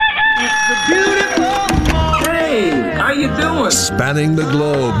Hey, how you doing? Spanning the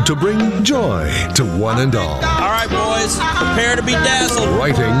globe to bring joy to one and all. All right, boys, prepare to be dazzled.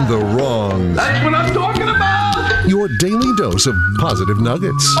 Righting the wrongs. That's what I'm talking about! Your daily dose of positive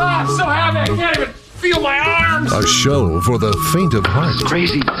nuggets. Oh, I'm so happy I can't even feel my arms! A show for the faint of heart.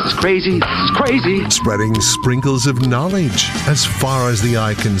 Crazy, it's crazy, it's crazy. Spreading sprinkles of knowledge as far as the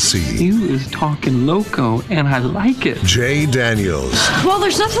eye can see. You is talking loco, and I like it. Jay Daniels. Well,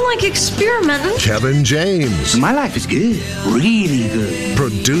 there's nothing like experimenting. Kevin James. My life is good. Really good.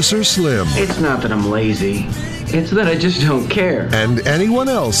 Producer Slim. It's not that I'm lazy. It's that I just don't care. And anyone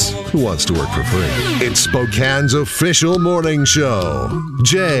else who wants to work for free. It's Spokane's official morning show.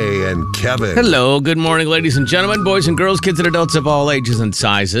 Jay and Kevin. Hello, good morning, ladies and gentlemen, boys and girls, kids and adults of all ages and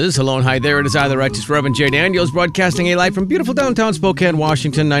sizes. Hello and hi there. It is I, the Righteous Reverend Jay Daniels, broadcasting a live from beautiful downtown Spokane,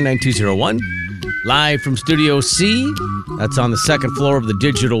 Washington, 99201. Live from Studio C. That's on the second floor of the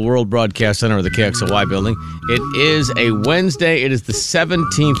Digital World Broadcast Center of the KXLY building. It is a Wednesday. It is the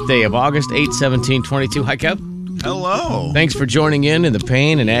 17th day of August, 8/17/22. Hi, Kev. Hello. Thanks for joining in the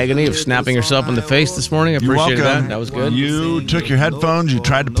pain and agony of snapping yourself in the face this morning. I appreciate that. That was good. You took your headphones, you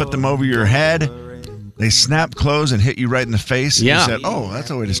tried to put them over your head. They snapped closed and hit you right in the face. And Yeah. You said, oh, that's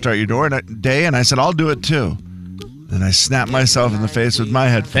a way to start your day. And I said, I'll do it too. And I snapped myself in the face with my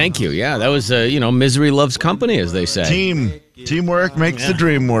headphones. Thank you. Yeah, that was, misery loves company, as they say. Teamwork makes the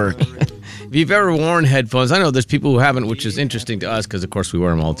dream work. If you've ever worn headphones, I know there's people who haven't, which is interesting to us because, of course, we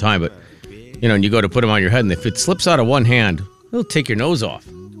wear them all the time. But, and you go to put them on your head, and if it slips out of one hand, it'll take your nose off.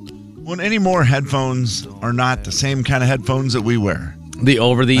 Well, any more headphones are not the same kind of headphones that we wear. The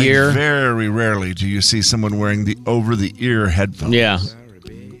over-the-ear? Very rarely do you see someone wearing the over-the-ear headphones. Yeah.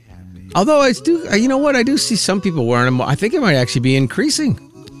 Although I do see some people wearing them. I think it might actually be increasing.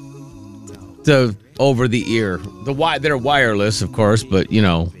 The over-the-ear. They're wireless, of course, but,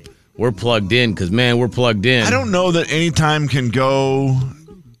 we're plugged in because, man, we're plugged in. I don't know that any time can go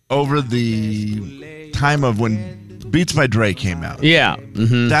over the time of when Beats by Dre came out. Yeah.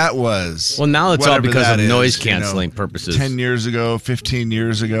 Mm-hmm. That was... Well, now it's all because of noise canceling you know, purposes. 10 years ago, 15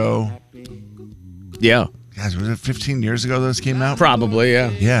 years ago. Yeah. Guys, was it 15 years ago those came out? Probably, yeah.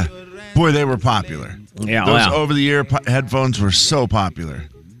 Yeah. Boy, they were popular. Yeah, Those wow. over-the-ear headphones were so popular.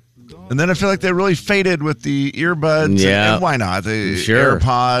 And then I feel like they really faded with the earbuds. Yeah. And why not? The Sure.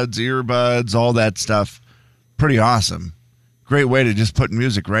 AirPods, earbuds, all that stuff. Pretty awesome. Great way to just put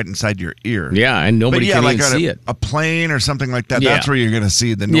music right inside your ear. Yeah, and nobody can even see it. A plane or something like that, Yeah. that's where you're going to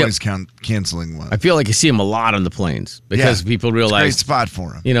see the noise canceling one. I feel like you see them a lot on the planes because people realize it's a great spot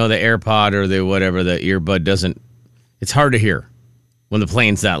for them. The AirPod or the whatever, the earbud doesn't. It's hard to hear when the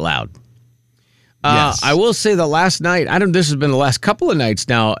plane's that loud. Yes. I will say that last night, this has been the last couple of nights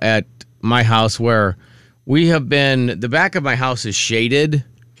now at my house where we have been. The back of my house is shaded,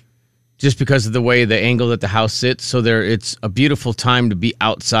 just because of the way the angle that the house sits. So it's a beautiful time to be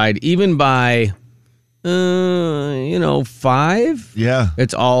outside, even by, 5. Yeah.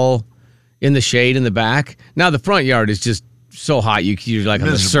 It's all in the shade in the back. Now, the front yard is just so hot. You're like on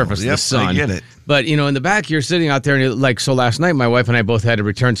the surface of the sun. I get it. But, in the back, you're sitting out there, and so last night, my wife and I both had to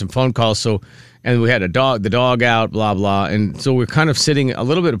return some phone calls. And we had the dog out, blah, blah. And so we're kind of sitting a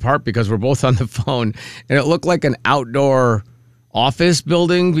little bit apart because we're both on the phone. And it looked like an outdoor office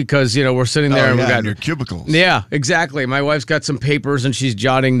building because, we're sitting there and we got in your cubicles. Yeah, exactly. My wife's got some papers and she's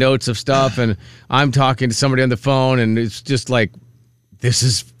jotting notes of stuff and I'm talking to somebody on the phone and it's just like, this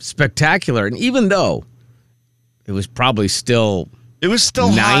is spectacular. And even though it was probably still... It was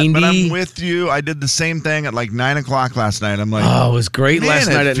still 90. hot, but I'm with you. I did the same thing at like 9 o'clock last night. I'm like, oh, it was great last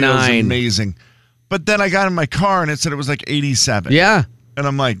night at 9. Amazing. But then I got in my car and it said it was like 87. Yeah. And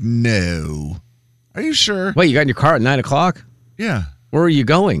I'm like, no. Are you sure? Wait, you got in your car at 9 o'clock? Yeah. Where are you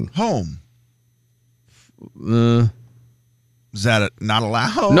going? Home. Is that not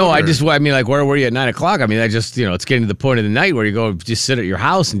allowed? No, where were you at 9 o'clock? It's getting to the point of the night where you go just sit at your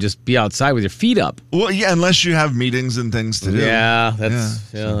house and just be outside with your feet up. Well, yeah, unless you have meetings and things to do. Yeah,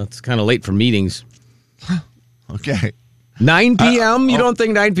 that's kind of late for meetings. Okay. 9 p.m.? You don't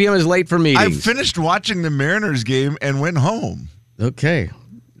think 9 p.m. is late for meetings? I finished watching the Mariners game and went home. Okay.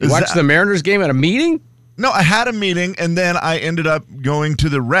 Watched the Mariners game at a meeting? No, I had a meeting, and then I ended up going to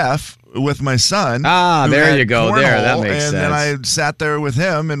the ref with my son. Ah, there you go. There, that makes sense. And then I sat there with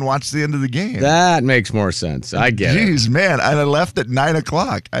him and watched the end of the game. That makes more sense. I get it. Jeez, man. And I left at 9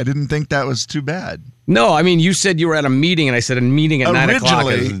 o'clock. I didn't think that was too bad. No, you said you were at a meeting, and I said a meeting at 9 o'clock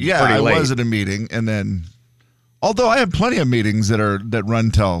is pretty late. I was at a meeting, and then... Although I have plenty of meetings that run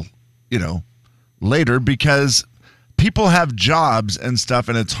till, later because people have jobs and stuff,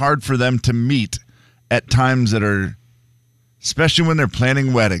 and it's hard for them to meet at times that are especially when they're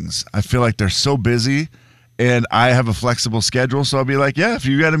planning weddings. I feel like they're so busy, and I have a flexible schedule, so I'll be like, yeah, if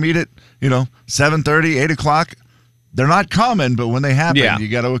you got to meet at 7:30, 8 o'clock, they're not common, but when they happen, you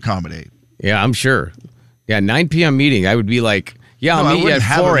got to accommodate. Yeah, I'm sure. Yeah, 9 p.m. meeting, I would be like, yeah, I'll meet you at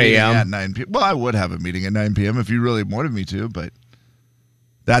 4 a.m. At 9 p.m. Well, I would have a meeting at 9 p.m. if you really wanted me to, but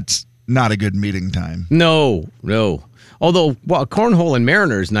that's not a good meeting time. No. Although, Cornhole and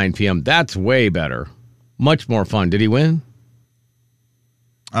Mariners, 9 p.m., that's way better. Much more fun. Did he win?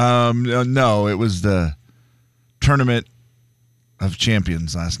 No, it was the Tournament of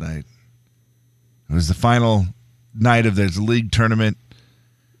Champions last night. It was the final night of this league tournament.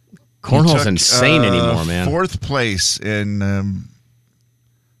 Cornhole's insane anymore, man. 4th place in, I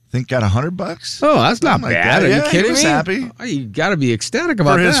think got $100. Oh, that's not bad. Are you kidding me? He was happy. Oh, you got to be ecstatic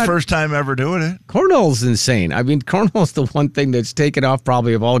about that. For his first time ever doing it. Cornhole's insane. I mean, Cornhole's the one thing that's taken off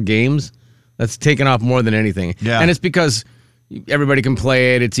probably of all games. That's taken off more than anything. Yeah. And it's because everybody can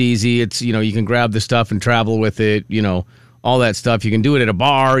play it. It's easy. It's, you can grab the stuff and travel with it, all that stuff. You can do it at a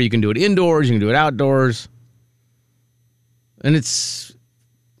bar. You can do it indoors. You can do it outdoors. And it's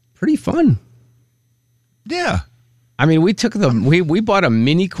pretty fun. Yeah. I mean, we took we bought a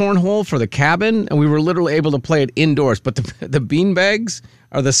mini cornhole for the cabin, and we were literally able to play it indoors. But the beanbags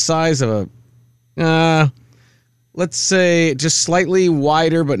are the size of a, let's say, just slightly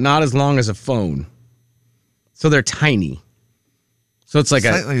wider, but not as long as a phone. So they're tiny. So it's like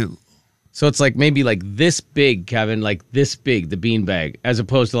So it's like maybe like this big, Kevin, like this big, the beanbag, as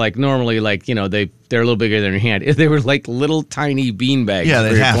opposed to like normally like, they're a little bigger than your hand. They were like little tiny beanbags. Yeah, for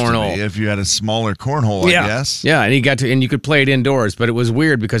they'd your have cornhole. to be if you had a smaller cornhole, I guess. Yeah, and you could play it indoors, but it was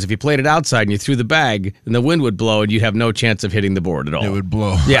weird because if you played it outside and you threw the bag, and the wind would blow and you'd have no chance of hitting the board at all. It would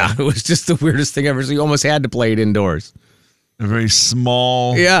blow. Yeah, it was just the weirdest thing ever. So you almost had to play it indoors. A very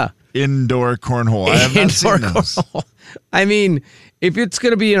small indoor cornhole. I have not seen those. Cornhole. I mean, if it's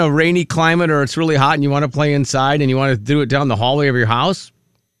going to be in a rainy climate or it's really hot and you want to play inside and you want to do it down the hallway of your house,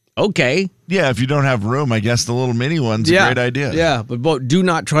 okay. Yeah, if you don't have room, I guess the little mini one's a great idea. Yeah, but do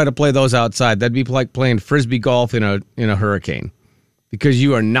not try to play those outside. That'd be like playing frisbee golf in a hurricane because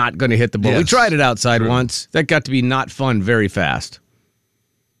you are not going to hit the ball. Yes. We tried it outside once. That got to be not fun very fast.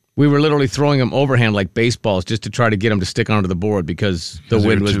 We were literally throwing them overhand like baseballs just to try to get them to stick onto the board because the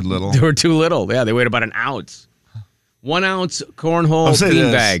wind was too little. They were too little. Yeah, they weighed about an ounce. 1 ounce cornhole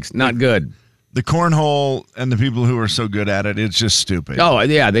beanbags, not good. The cornhole and the people who are so good at it, it's just stupid. Oh,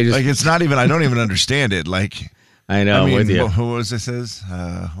 yeah, they just... Like, it's not even, I don't even understand it. Like, I know, with you. What was this?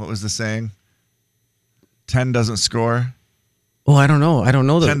 What was the saying? 10 doesn't score. Oh, I don't know.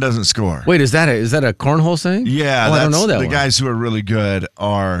 10 doesn't score. Wait, is that a cornhole saying? Yeah, I don't know that the one. guys who are really good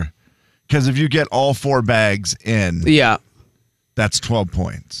are, because if you get all 4 bags in, that's 12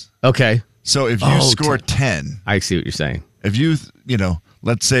 points. Okay. So if you score 10, I see what you're saying. If you,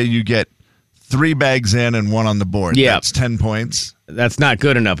 let's say you get 3 bags in and 1 on the board, that's 10 points. That's not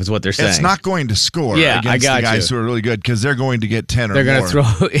good enough is what they're saying. It's not going to score against the guys who are really good because they're going to get 10 or more. They're going to throw.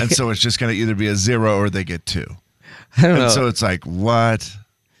 And so it's just going to either be a 0 or they get 2. I don't know. So it's like, what?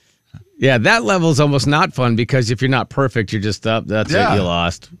 Yeah, that level's almost not fun because if you're not perfect, you're just up. That's it. You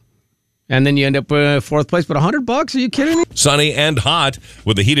lost. And then you end up with 4th place, but $100? Are you kidding me? Sunny and hot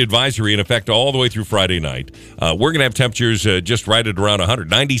with the heat advisory in effect all the way through Friday night. We're going to have temperatures just right at around 100.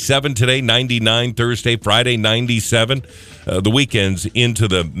 97 today, 99 Thursday, Friday 97. The weekends into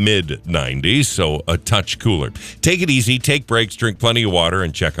the mid-90s, so a touch cooler. Take it easy, take breaks, drink plenty of water,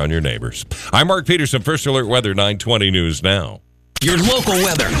 and check on your neighbors. I'm Mark Peterson, First Alert Weather, 920 News Now. Your local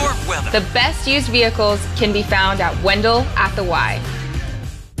weather. The best used vehicles can be found at Wendell at the Y.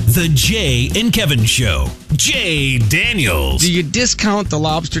 The Jay and Kevin Show. Jay Daniels. Do you discount the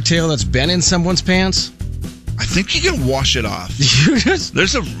lobster tail that's been in someone's pants? I think you can wash it off.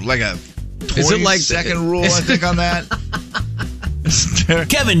 There's a 20-second rule, I think, on that.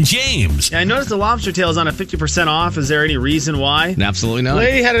 Kevin James. Yeah, I noticed the lobster tail is on a 50% off. Is there any reason why? Absolutely not.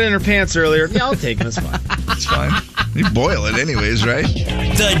 Lady had it in her pants earlier. Yeah, I'll take it. It's fine. It's fine. You boil it anyways, right?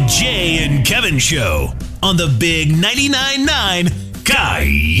 The Jay and Kevin Show on the Big 99.9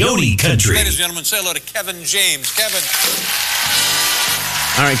 Coyote Country. Ladies and gentlemen, say hello to Kevin James. Kevin.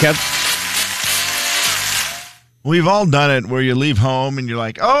 All right, Kev. We've all done it where you leave home and you're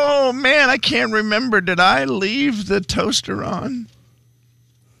like, oh, man, I can't remember. Did I leave the toaster on?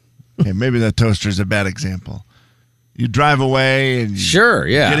 Okay, maybe that toaster is a bad example. You drive away and you're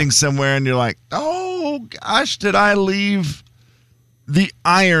getting somewhere and you're like, oh, gosh, did I leave the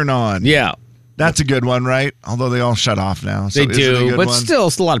iron on? Yeah. That's a good one, right? Although they all shut off now. So they do, but one?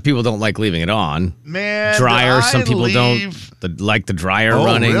 still, a lot of people don't like leaving it on. Man, dryer, some people don't like the dryer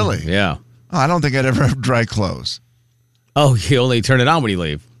running. Really? Yeah. Oh, I don't think I'd ever have dry clothes. Oh, you only turn it on when you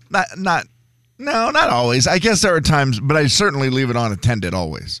leave. Not always. I guess there are times, but I certainly leave it on attended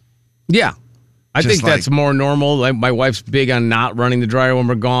always. Yeah. I Just think that's more normal. Like, my wife's big on not running the dryer when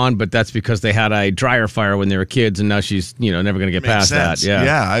we're gone, but that's because they had a dryer fire when they were kids, and now she's, never going to get past sense. that. Yeah.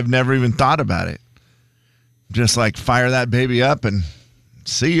 Yeah, I've never even thought about it. Just like fire that baby up and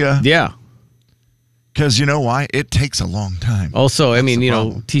see ya. Yeah. Because you know why? It takes a long time. Also,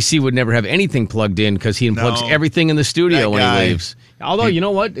 TC would never have anything plugged in because he unplugs everything in the studio when he leaves. Although, you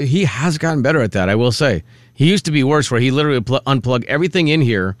know what? He has gotten better at that, I will say. He used to be worse where he literally would unplug everything in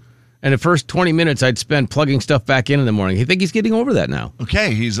here, and the first 20 minutes I'd spend plugging stuff back in the morning. I think he's getting over that now.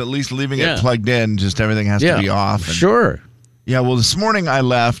 Okay, he's at least leaving it plugged in, just everything has to be off. Sure. Yeah, well, this morning I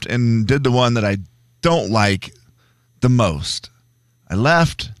left and did the one that I don't like the most. I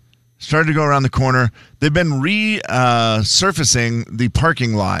left, started to go around the corner. They've been resurfacing the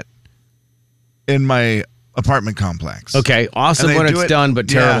parking lot in my apartment complex. Okay, awesome when it's done, but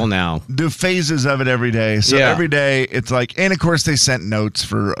terrible now. Do phases of it every day. So every day it's like, and of course they sent notes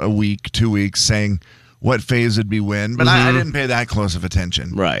for a week, 2 weeks saying what phase would be when, but I didn't pay that close of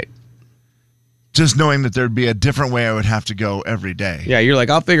attention. Right. Just knowing that there'd be a different way I would have to go every day. Yeah, you're like,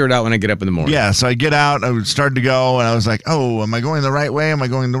 I'll figure it out when I get up in the morning. Yeah, so I get out, I would start to go, and I was like, oh, am I going the right way? Am I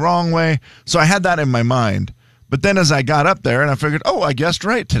going the wrong way? So I had that in my mind. But then as I got up there, and I figured, oh, I guessed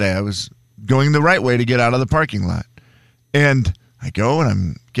right today. I was going the right way to get out of the parking lot. And I go, and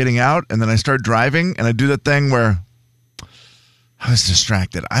I'm getting out, and then I start driving, and I do that thing where I was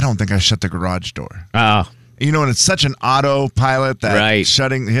distracted. I don't think I shut the garage door. Oh. You know, and it's such an autopilot that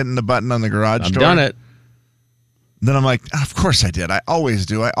hitting the button on the garage door. I've done it. Then I'm like, of course I did. I always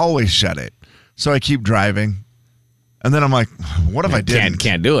do. I always shut it. So I keep driving. And then I'm like, what if I didn't?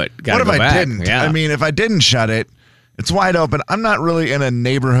 Can't do it. What if I didn't? Yeah. I mean, if I didn't shut it, it's wide open. I'm not really in a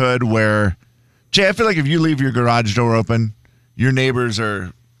neighborhood where, Jay, I feel like if you leave your garage door open, your neighbors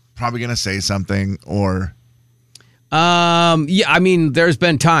are probably going to say something or... Yeah, I mean, there's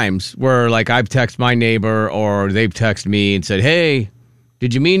been times where, like, I've texted my neighbor or they've texted me and said, hey,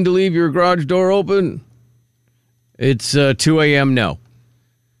 did you mean to leave your garage door open? It's 2 a.m. No.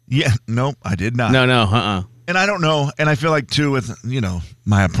 Yeah, nope, I did not. No. And I don't know, and I feel like, too, with,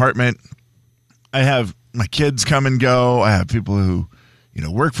 my apartment, I have my kids come and go. I have people who,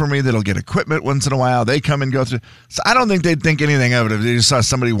 work for me that'll get equipment once in a while. They come and go through. So I don't think they'd think anything of it if they just saw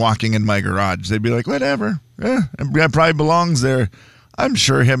somebody walking in my garage. They'd be like, whatever. That probably belongs there. I'm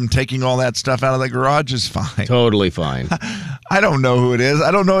sure him taking all that stuff out of the garage is fine. Totally fine. I don't know who it is.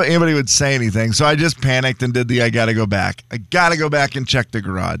 I don't know if anybody would say anything. So I just panicked and did I got to go back. I got to go back and check the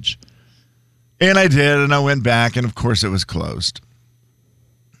garage. And I did, and I went back, and of course it was closed.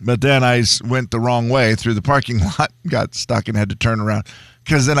 But then I went the wrong way through the parking lot, got stuck, and had to turn around.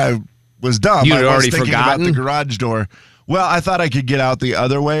 Because then I was dumb. You'd I was already thinking forgotten? about the garage door. Well, I thought I could get out the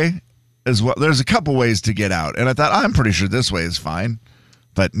other way as well. There's a couple ways to get out. And I thought, I'm pretty sure this way is fine.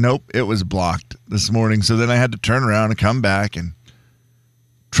 But nope, it was blocked this morning. So then I had to turn around and come back and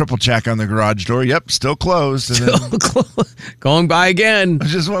triple check on the garage door. Yep, still closed. And then going by again.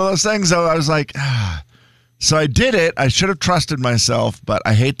 It's just one of those things. So I was like, So I did it. I should have trusted myself, but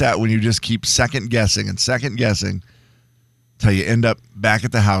I hate that when you just keep second guessing until you end up back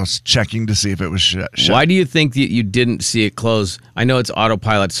at the house checking to see if it was shut. Why do you think that you didn't see it close? I know it's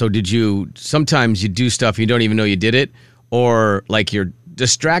autopilot. So sometimes you do stuff you don't even know you did it, or like you're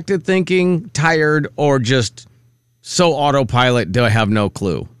distracted thinking, tired, or just so autopilot do I have no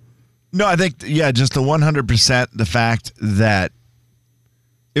clue? No, I think, just the 100% the fact that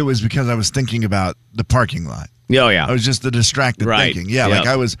it was because I was thinking about the parking lot. Oh, yeah. I was just the distracted thinking. Yeah, yep.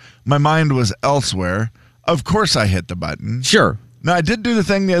 like my mind was elsewhere. Of course I hit the button. Sure. No, I did do the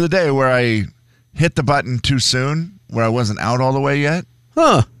thing the other day where I hit the button too soon, where I wasn't out all the way yet.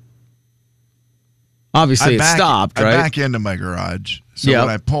 Huh. Obviously, it stopped, right? I back into my garage. So when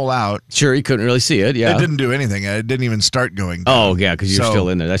I pull out... Sure, you couldn't really see it, yeah. It didn't do anything. It didn't even start going down. Oh, yeah, because you're still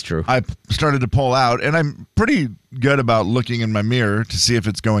in there. That's true. I started to pull out, and I'm pretty good about looking in my mirror to see if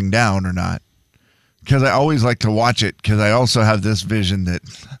it's going down or not. Because I always like to watch it, because I also have this vision that...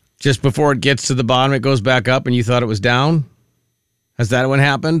 Just before it gets to the bottom, it goes back up, and you thought it was down? Has that one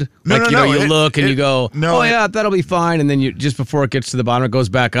happened? No, you look and you go, that'll be fine. And then just before it gets to the bottom, it goes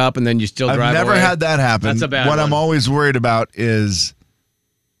back up and then you still drive away. I've never had that happen. That's a bad one. What I'm always worried about is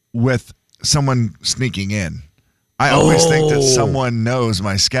with someone sneaking in. I always think that someone knows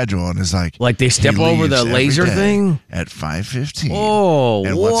my schedule and is like they step over the laser thing? At 5:15. Oh,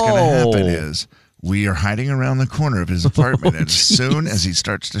 and what's going to happen is we are hiding around the corner of his apartment, and as soon as he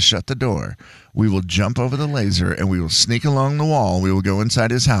starts to shut the door, we will jump over the laser and we will sneak along the wall. We will go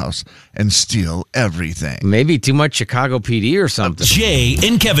inside his house and steal everything. Maybe too much Chicago PD or something. Jay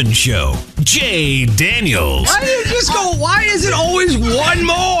and Kevin Show. Jay Daniels. Why do you just go, why is it always one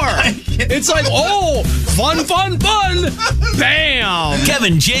more? It's like, oh, fun. Bam.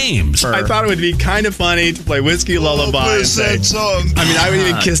 Kevin James. I thought it would be kind of funny to play Whiskey Lullaby. And say, song. I mean, I would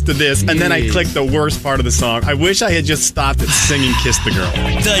even kiss to this, and then I clicked the worst part of the song. I wish I had just stopped at singing Kiss the Girl.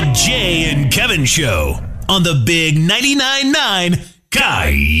 The Jay and Kevin Show on the Big 99.9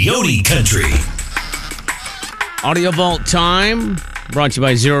 Coyote Country. Audio Vault time, brought to you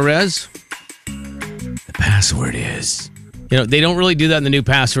by Zero Res. The password is... they don't really do that in the new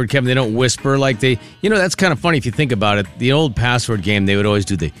password, Kevin. They don't whisper like they... that's kind of funny if you think about it. The old password game, they would always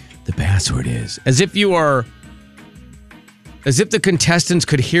do the password is. As if the contestants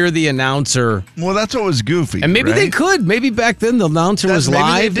could hear the announcer. Well, that's what was goofy. And maybe right? they could. Maybe back then the announcer was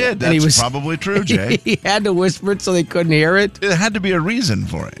live. Maybe they did. That's and he was probably true, Jay. He had to whisper it so they couldn't hear it. It had to be a reason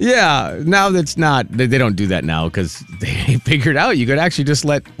for it. Yeah. Now that's not. They don't do that now because they figured out you could actually just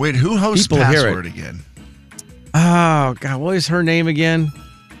let Wait, who hosts people Password hear it again? Oh, God. What is her name again?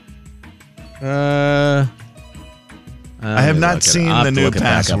 I have not seen the new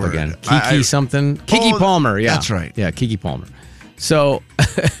Password. Again. Kiki something. Kiki Palmer, yeah. That's right. Yeah, Kiki Palmer. So,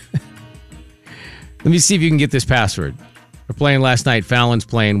 let me see if you can get this password. We're playing last night. Fallon's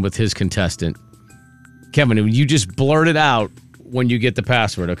playing with his contestant. Kevin, you just blurt it out when you get the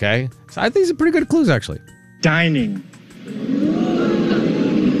password, okay? So I think it's a pretty good clues, actually. Dining.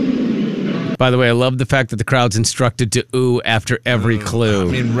 By the way, I love the fact that the crowd's instructed to ooh after every clue.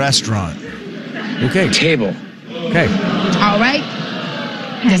 I mean, restaurant. Okay. Table. Okay. All right.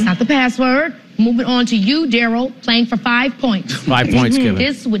 That's not the password. Moving on to you, Daryl, playing for 5 points. 5 points, Kevin.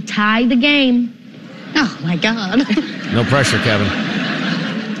 This would tie the game. Oh, my God. No pressure, Kevin.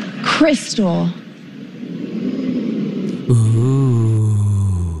 Crystal.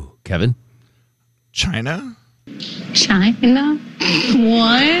 Ooh. Kevin? China? China.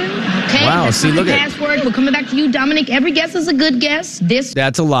 One. Okay. Wow, that's see, not look the at- password. We're coming back to you, Dominic. Every guess is a good guess. This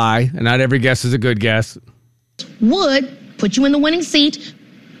That's a lie, and not every guess is a good guess. would put you in the winning seat.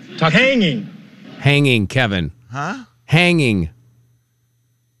 Hanging. Hanging, Kevin. Huh? Hanging.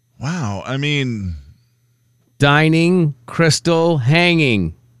 Wow. I mean... Dining, crystal,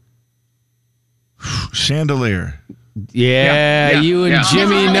 hanging. Chandelier. Yeah, you and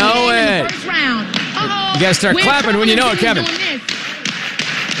Jimmy know it. First round. Uh-oh. You gotta start We're clapping when you know it, Kevin. doing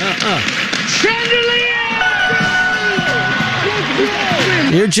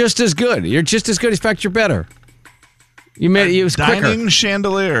this. You're just as good. You're just as good. In fact, you're better. You made it was quicker. Dining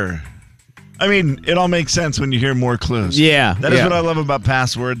chandelier. I mean, it all makes sense when you hear more clues. Yeah. That is what I love about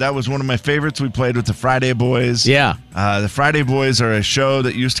Password. That was one of my favorites. We played with the Friday Boys. Yeah. The Friday Boys are a show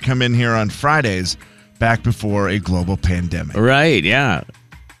that used to come in here on Fridays back before a global pandemic. Right, yeah.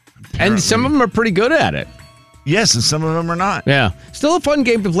 And some of them are pretty good at it. Yes, and some of them are not. Yeah. Still a fun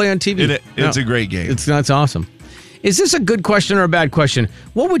game to play on TV. It's a great game. That's awesome. Is this a good question or a bad question?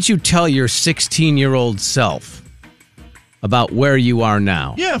 What would you tell your 16-year-old self about where you are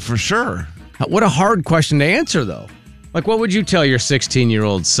now? Yeah, for sure. What a hard question to answer, though. Like, what would you tell your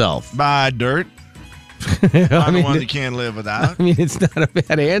 16-year-old self? Buy dirt. I'm the one that can't live without. I mean, it's not a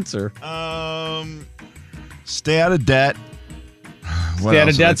bad answer. Stay out of debt. Stay out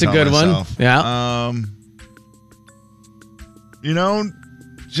of debt's a good one. Yeah.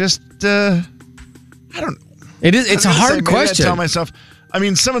 Just I don't. It's a hard question. I tell myself. I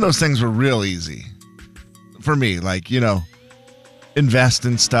mean, some of those things were real easy for me. Like, invest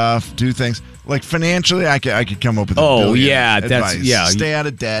in stuff, do things. Like financially, I could come up with. Advice. Stay out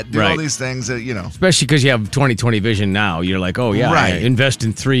of debt. Do all these things that Especially because you have 20/20 vision now. You're like, oh yeah, right. Invest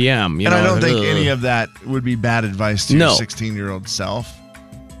in 3M. And I don't think any of that would be bad advice to your 16-year-old self.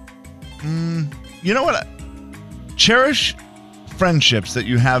 You know what? Cherish friendships that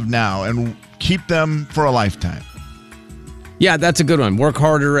you have now and keep them for a lifetime. Yeah, that's a good one. Work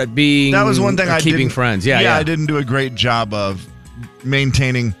harder at being. That was one thing keeping friends. Yeah, I didn't do a great job of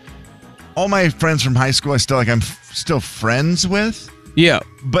maintaining. All my friends from high school, I'm still friends with. Yeah,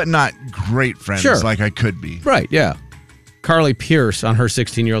 but not great friends like I could be. Right. Yeah. Carly Pierce on her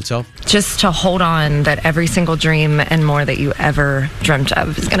 16-year-old self. Just to hold on that every single dream and more that you ever dreamt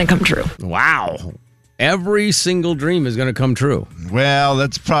of is going to come true. Wow. Every single dream is going to come true. Well,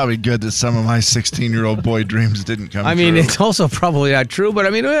 that's probably good that some of my 16-year-old boy dreams didn't come true. I mean, it's also probably not true, but I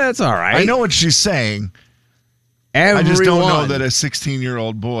mean, that's all right. I know what she's saying. I just don't know that a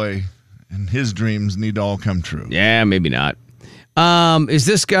 16-year-old boy and his dreams need to all come true. Yeah, maybe not. Is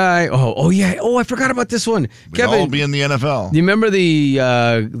this guy? Oh yeah. Oh, I forgot about this one. Kevin, all be in the NFL. You remember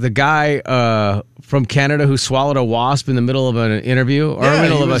the guy from Canada who swallowed a wasp in the middle of an interview or in the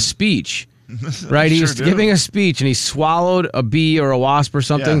middle of a speech? Right, he was giving a speech and he swallowed a bee or a wasp or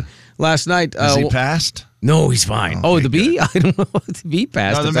something last night. Is he passed? No, he's fine. The bee? I don't know what the bee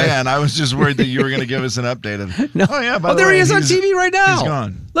passed. No, the man. I was just worried that you were going to give us an update of. No. Oh yeah. By the there way, he is on TV right now. He's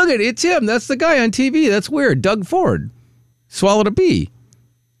gone. Look at it. It's him. That's the guy on TV. That's weird. Doug Ford swallowed a bee.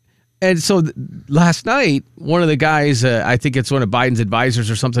 And so last night, one of the guys, I think it's one of Biden's advisors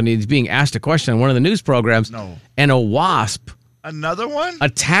or something, he's being asked a question on one of the news programs. No. And a wasp. Another one?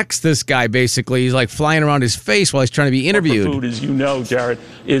 Attacks this guy, basically. He's like flying around his face while he's trying to be interviewed. Food, as you know, Jared,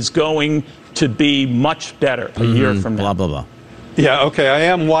 is going to be much better a year from now. Blah, blah, blah. Yeah, okay. I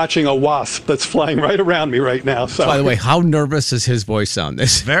am watching a wasp that's flying right around me right now. So. By the way, how nervous does his voice sound?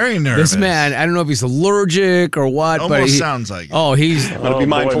 Very nervous. This man, I don't know if he's allergic or what. Almost but he sounds like it. Oh, he's... I'm going to be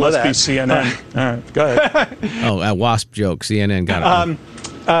mindful of that. Must be CNN. All right, go ahead. A wasp joke. CNN got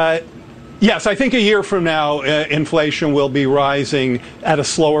it. Yes, I think a year from now, inflation will be rising at a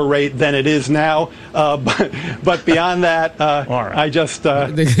slower rate than it is now. But beyond that, right. I just... I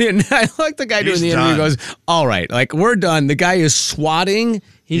like the guy doing the interview goes, all right, like, we're done. The guy is swatting.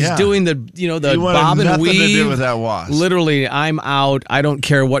 He's doing the bob and weave. To do with that wasp. Literally, I'm out. I don't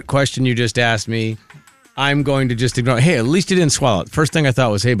care what question you just asked me. I'm going to just ignore it. Hey, at least you didn't swallow it. First thing I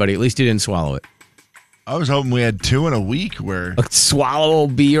thought was, hey, buddy, at least you didn't swallow it. I was hoping we had 2 in a week where a swallow a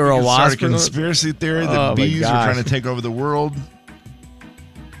bee or a wasp. Start a conspiracy theory that bees are trying to take over the world.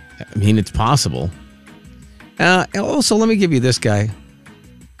 I mean, it's possible. Also, let me give you this guy.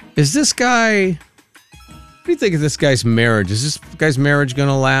 Is this guy? What do you think of this guy's marriage? Is this guy's marriage going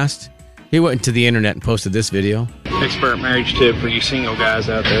to last? He went to the internet and posted this video. Expert marriage tip for you single guys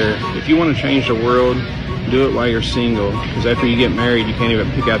out there: if you want to change the world, do it while you're single. Because after you get married, you can't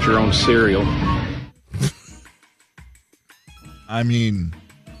even pick out your own cereal. I mean,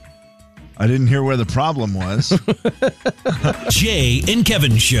 I didn't hear where the problem was. Jay and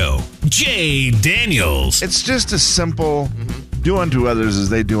Kevin Show. Jay Daniels. It's just a simple do unto others as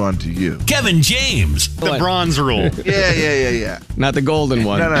they do unto you. Kevin James. The bronze rule. Yeah. Not the golden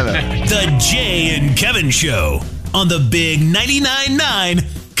one. No. The Jay and Kevin Show on the Big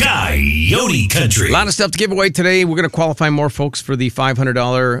 99.9 Coyote Country. A lot of stuff to give away today. We're going to qualify more folks for the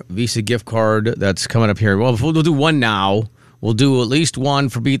 $500 Visa gift card that's coming up here. Well, we'll do one now. We'll do at least one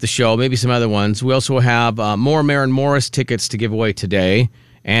for Beat the Show, maybe some other ones. We also have more Maren Morris tickets to give away today.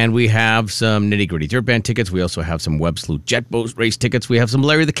 And we have some Nitty Gritty Dirt Band tickets. We also have some Web Sleuth Jet Boat Race tickets. We have some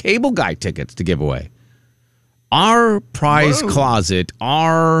Larry the Cable Guy tickets to give away. Our prize closet, we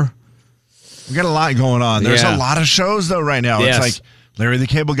got a lot going on. There's a lot of shows, though, right now. Yes. It's like Larry the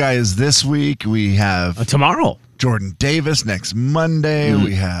Cable Guy is this week. We have... tomorrow. Jordan Davis next Monday.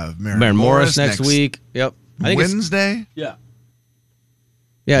 We have Maren Morris next week. Yep. I think Wednesday?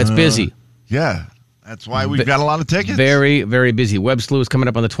 Yeah, it's busy. Yeah. That's why we've got a lot of tickets. Very, very busy. Web Sleuth is coming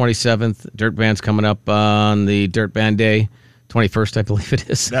up on the 27th. Dirt Band's coming up on the Dirt Band Day. 21st, I believe it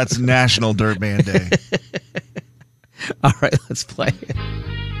is. That's National Dirt Band Day. All right, let's play.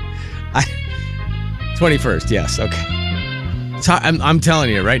 21st, yes. Okay. So I'm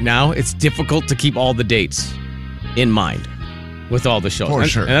telling you right now, it's difficult to keep all the dates in mind with all the shows. For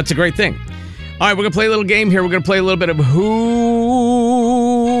sure. And that's a great thing. All right, we're going to play a little game here. We're going to play a little bit of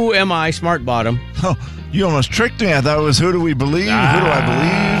Who Am I? Smart Bottom. Oh, you almost tricked me. I thought it was Who Do We Believe? Who Do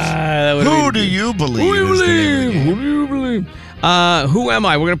I Believe? Who do you believe? Who do you believe? Who do you believe? Who am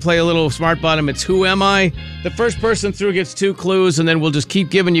I? We're going to play a little Smart Bottom. It's Who Am I? The first person through gets 2 clues, and then we'll just keep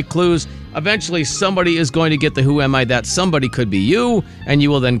giving you clues. Eventually, somebody is going to get the Who Am I? That somebody could be you, and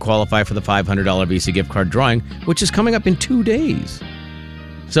you will then qualify for the $500 Visa gift card drawing, which is coming up in 2 days.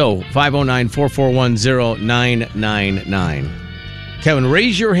 So, 509-441-0999. Kevin,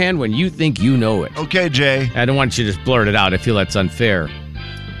 raise your hand when you think you know it. Okay, Jay. I don't want you to just blurt it out. I feel that's unfair.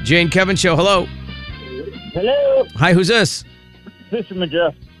 Jay and Kevin Show, hello. Hello. Hi, who's this? Fisherman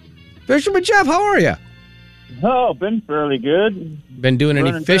Jeff. Fisherman Jeff, how are you? Oh, been fairly good. Been doing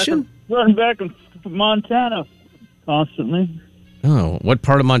any fishing? Running back in Montana constantly. Oh, what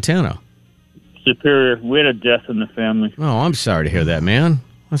part of Montana? Superior. We had a death in the family. Oh, I'm sorry to hear that, man.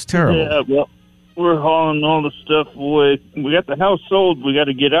 That's terrible. Yeah, well, we're hauling all the stuff away. We got the house sold. We got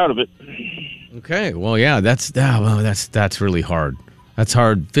to get out of it. Okay. Well, yeah, that's really hard. That's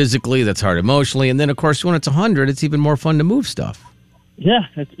hard physically. That's hard emotionally. And then, of course, when it's 100, it's even more fun to move stuff. Yeah,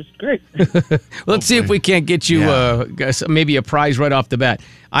 it's great. Let's see if we can't get you maybe a prize right off the bat.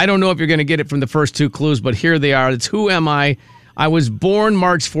 I don't know if you're going to get it from the first 2 clues, but here they are. It's Who Am I? I was born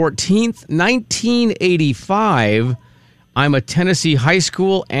March 14th, 1985. I'm a Tennessee high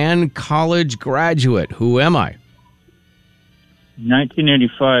school and college graduate. Who am I?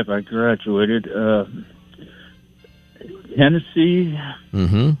 1985, I graduated. Tennessee.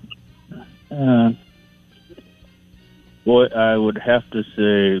 Mm-hmm. Boy, I would have to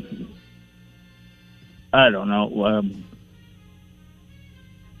say, I don't know.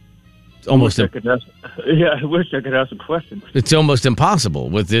 It's almost I wish I could ask a question. It's almost impossible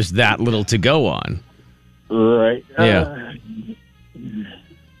with that little to go on. Right. Yeah.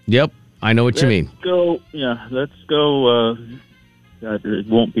 Yep. I know what you mean. Let's go. It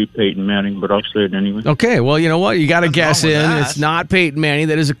won't be Peyton Manning, but I'll say it anyway. Okay, well, you know what? You got to guess in. It's not Peyton Manning.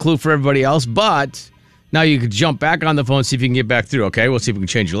 That is a clue for everybody else. But now you could jump back on the phone, see if you can get back through, okay? We'll see if we can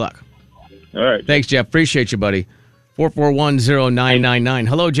change your luck. All right. Thanks, Jeff. Appreciate you, buddy. 4410999.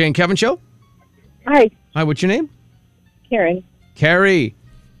 Hello, Jay and Kevin Show? Hi. Hi, what's your name? Karen. Carrie,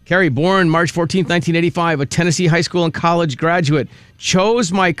 born March 14th, 1985, a Tennessee high school and college graduate.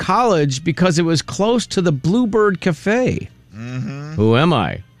 Chose my college because it was close to the Bluebird Cafe. Mm-hmm. Who am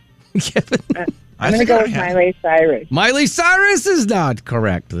I? Kevin? I'm going to go with Miley Cyrus. Miley Cyrus is not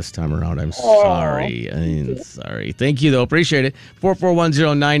correct this time around. I'm sorry. Sorry. Thank you, though. Appreciate it.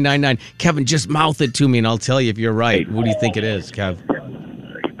 4410999. Kevin, just mouth it to me, and I'll tell you if you're right. Who do you think it is, Kev?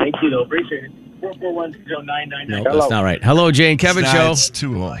 Thank you, though. Appreciate it. 4410999. No, that's not right. Hello, Jay and Kevin Show. It's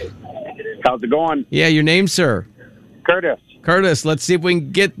too long. How's it going? Yeah, your name, sir? Curtis, let's see if we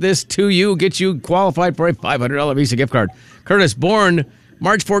can get this to you, get you qualified for a $500 Visa gift card. Curtis, born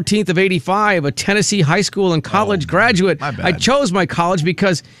March 14th of 85, a Tennessee high school and college graduate. I chose my college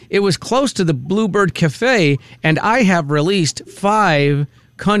because it was close to the Bluebird Cafe, and I have released 5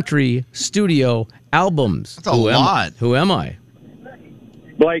 country studio albums. That's a lot. Who am I?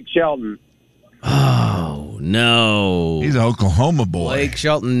 Blake Shelton. Oh, no. He's an Oklahoma boy. Blake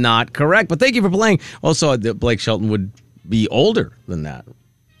Shelton, not correct, but thank you for playing. Also, Blake Shelton would be older than that.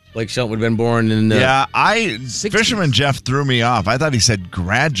 Blake Shelton would have been born in the 60s. Fisherman Jeff threw me off. I thought he said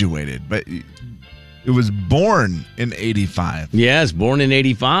graduated, but it was born in 85. Yes, born in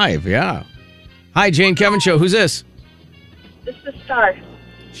 85, yeah. Hi, Jane Kevin Show. Who's this? This is Star.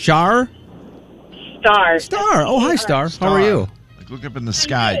 Shar? Star. Star. Oh, hi, Star. How are you? Look up in the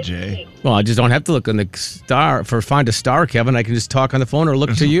sky, Jay. Well, I just don't have to look in the star for find a star, Kevin. I can just talk on the phone or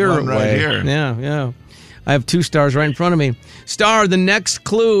look to your one right way. here. Yeah. I have 2 stars right in front of me. Star, the next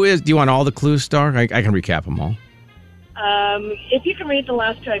clue is... Do you want all the clues, Star? I can recap them all. If you can read the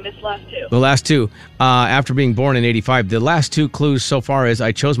last 2, I missed the last 2. The last 2. After being born in 85, the last 2 clues so far is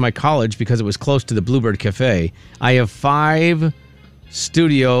I chose my college because it was close to the Bluebird Cafe. I have 5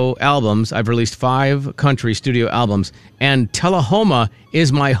 studio albums. I've released 5 country studio albums. And Tullahoma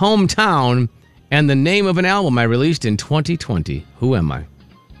is my hometown and the name of an album I released in 2020. Who am I?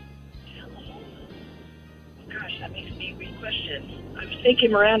 Gosh, that makes me re-question. I was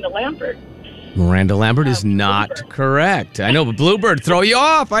thinking Miranda Lambert. Miranda Lambert is not correct. I know, but Bluebird throw you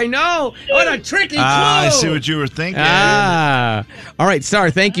off. I know. What a tricky clue. I see what you were thinking. All right, Star,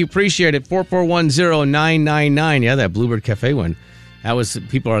 thank you. Appreciate it. 4410999. Yeah, that Bluebird Cafe one. That was,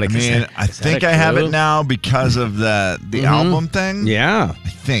 people are like, I think I have it now because of the album thing. Yeah. I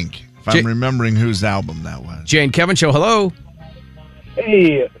think. If I'm remembering whose album that was. Jay and Kevin Show, hello.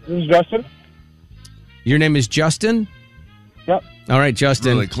 Hey, this is Justin. Your name is Justin? Yep. All right,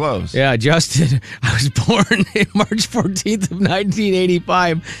 Justin. Really close. Yeah, Justin. I was born March 14th of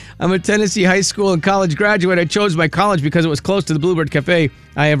 1985. I'm a Tennessee high school and college graduate. I chose my college because it was close to the Bluebird Cafe.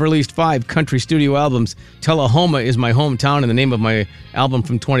 I have released 5 country studio albums. Tullahoma is my hometown and the name of my album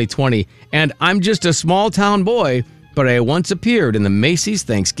from 2020. And I'm just a small town boy, but I once appeared in the Macy's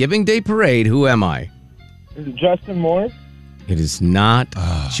Thanksgiving Day Parade. Who am I? Is it Justin Moore? It is not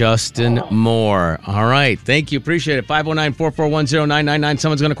Justin Moore. All right. Thank you. Appreciate it. 509-441-0999.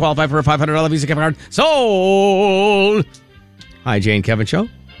 Someone's going to qualify for a $500 Visa gift card. Sold! Hi, Jane Kevin Show.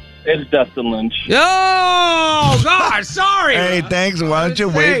 It's Dustin Lynch. Oh, God, sorry. Hey, thanks. Why don't you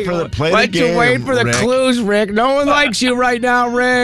wait for the play the game, Why don't you wait for the Rick? clues, Rick? No one likes you right now, Rick.